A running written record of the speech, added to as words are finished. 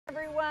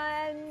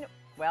Everyone,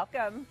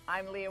 welcome.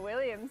 I'm Leah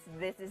Williams.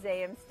 This is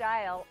AM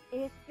Style.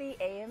 It's the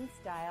AM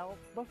Style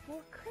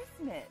before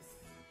Christmas.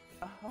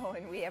 Oh,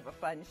 and we have a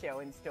fun show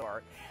in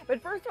store. But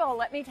first of all,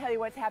 let me tell you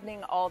what's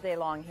happening all day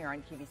long here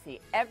on QVC.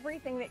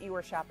 Everything that you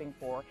are shopping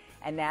for,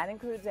 and that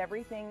includes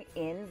everything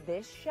in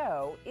this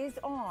show, is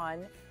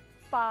on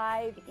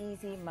 5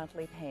 easy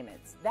monthly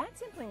payments. That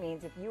simply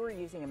means if you are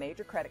using a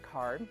major credit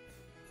card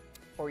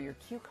or your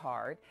Q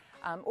card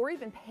or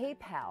even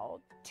PayPal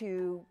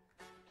to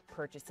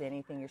purchase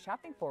anything you're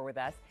shopping for with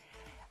us,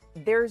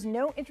 there's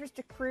no interest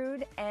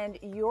accrued, and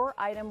your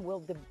item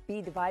will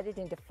be divided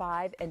into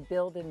 5 and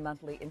billed in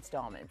monthly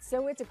installments.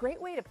 So it's a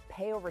great way to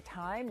pay over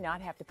time,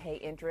 not have to pay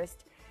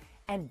interest,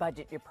 and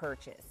budget your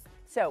purchase.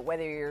 So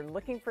whether you're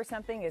looking for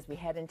something as we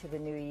head into the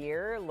new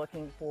year,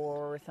 looking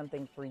for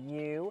something for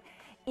you,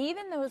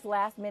 even those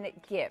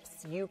last-minute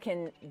gifts, you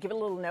can give a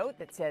little note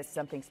that says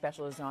something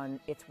special is on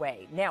its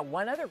way. Now,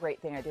 one other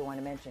great thing I do want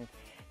to mention,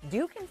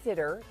 do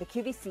consider the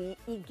QVC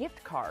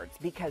e-gift cards,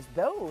 because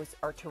those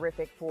are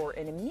terrific for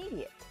an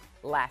immediate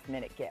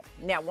last-minute gift.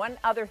 Now, one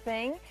other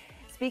thing,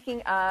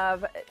 speaking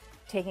of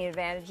taking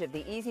advantage of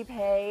the Easy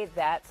Pay,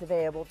 that's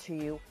available to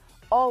you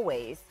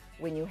always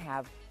when you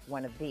have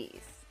one of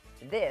these.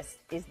 This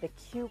is the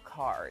Q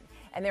card,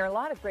 and there are a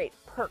lot of great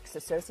perks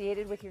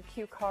associated with your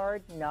Q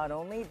card, not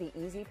only the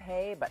Easy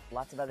Pay, but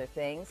lots of other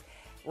things.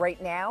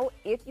 Right now,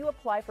 if you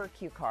apply for a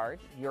Q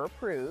card, you're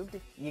approved.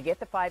 You get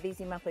the 5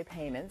 easy monthly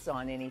payments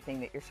on anything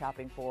that you're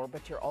shopping for,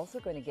 but you're also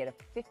going to get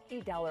a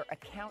 $50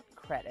 account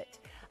credit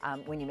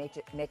when you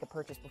make a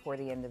purchase before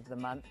the end of the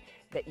month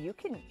that you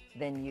can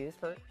then use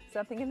for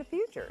something in the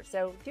future.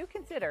 So do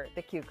consider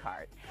the Q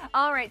card.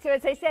 All right, so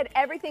as I said,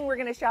 everything we're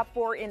going to shop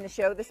for in the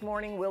show this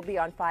morning will be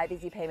on 5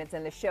 easy payments,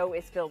 and the show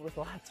is filled with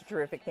lots of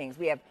terrific things.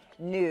 We have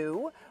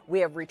new, we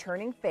have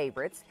returning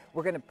favorites.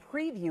 We're going to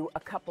preview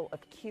a couple of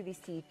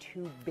QVC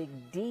 2 big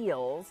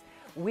deals.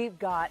 We've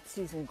got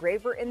Susan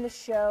Graver in the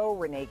show.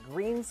 Renee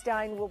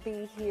Greenstein will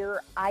be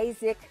here.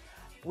 Isaac.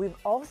 We've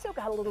also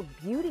got a little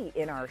beauty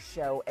in our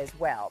show as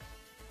well.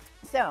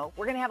 So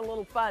we're going to have a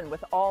little fun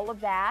with all of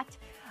that.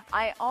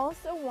 I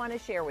also want to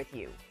share with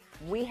you,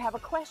 we have a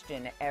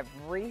question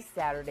every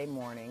Saturday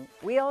morning.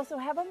 We also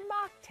have a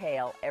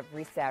mocktail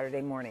every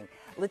Saturday morning.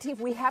 Lateef,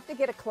 we have to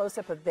get a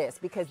close-up of this,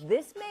 because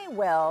this may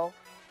well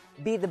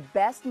be the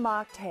best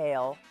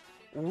mocktail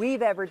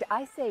we've ever done.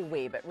 I say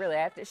we, but really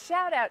I have to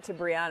shout out to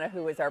Brianna,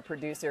 who is our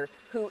producer,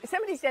 who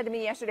somebody said to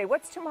me yesterday,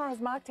 what's tomorrow's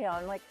mocktail?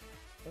 I'm like,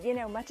 you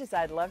know, much as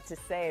I'd love to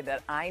say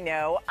that I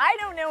know, I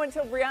don't know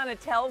until Brianna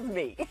tells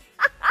me.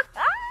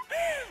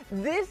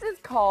 This is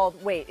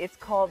called, wait, it's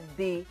called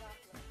the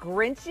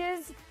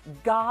Grinch's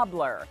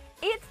Gobbler.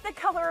 It's the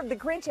color of the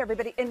Grinch,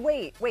 everybody. And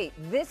wait,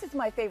 this is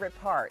my favorite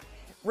part.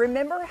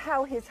 Remember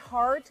how his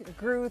heart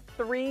grew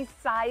 3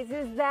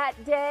 sizes that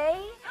day?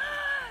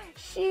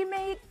 She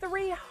made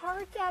 3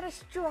 hearts out of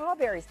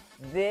strawberries.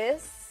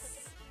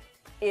 This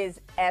is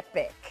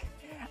epic.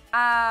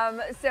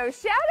 So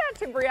shout out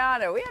to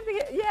Brianna. We have to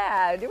get,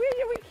 yeah.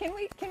 Can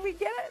we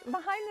get it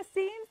behind the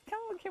scenes? Come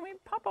on, can we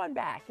pop on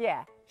back?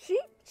 Yeah. She's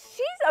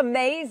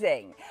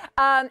amazing.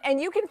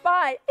 And you can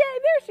find, yeah,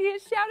 there she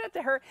is. Shout out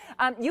to her.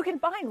 You can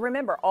find,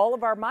 remember, all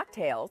of our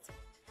mocktails.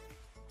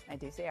 I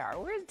do say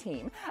we're a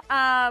team.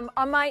 On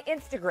my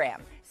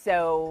Instagram.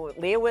 So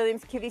Leah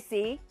Williams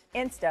QVC,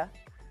 Insta,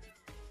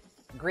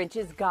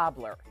 Grinch's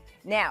Gobbler.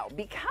 Now,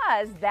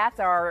 because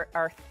that's our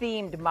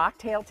themed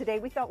mocktail today,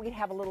 we thought we'd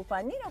have a little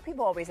fun. You know,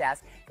 people always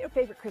ask their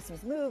favorite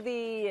Christmas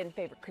movie and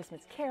favorite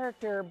Christmas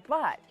character,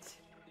 but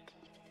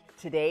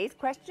today's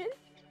question,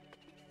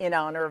 in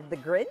honor of the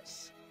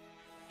Grinch,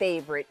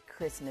 favorite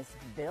Christmas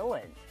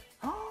villain.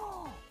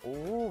 Oh,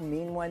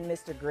 mean one,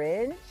 Mr.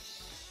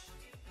 Grinch.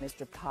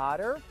 Mr.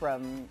 Potter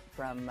from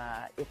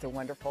It's a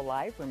Wonderful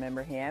Life,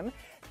 remember him?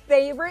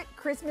 Favorite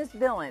Christmas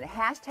villain?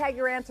 Hashtag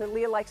your answer,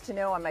 Leah Likes to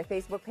Know, on my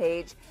Facebook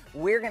page.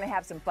 We're going to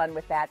have some fun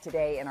with that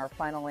today in our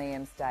final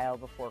AM Style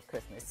before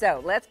Christmas.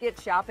 So let's get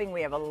shopping.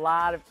 We have a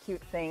lot of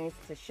cute things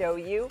to show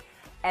you.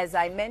 As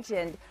I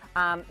mentioned,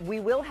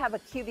 we will have a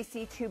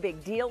QVC 2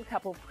 big deal,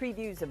 couple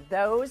previews of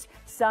those,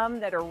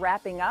 some that are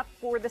wrapping up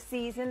for the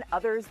season,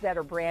 others that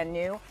are brand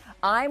new.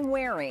 I'm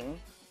wearing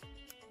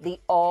the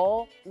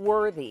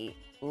All-Worthy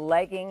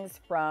leggings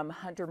from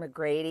Hunter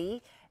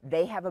McGrady.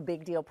 They have a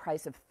big deal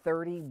price of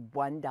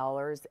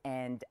 $31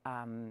 and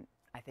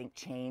I think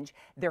change.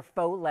 They're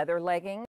faux leather leggings.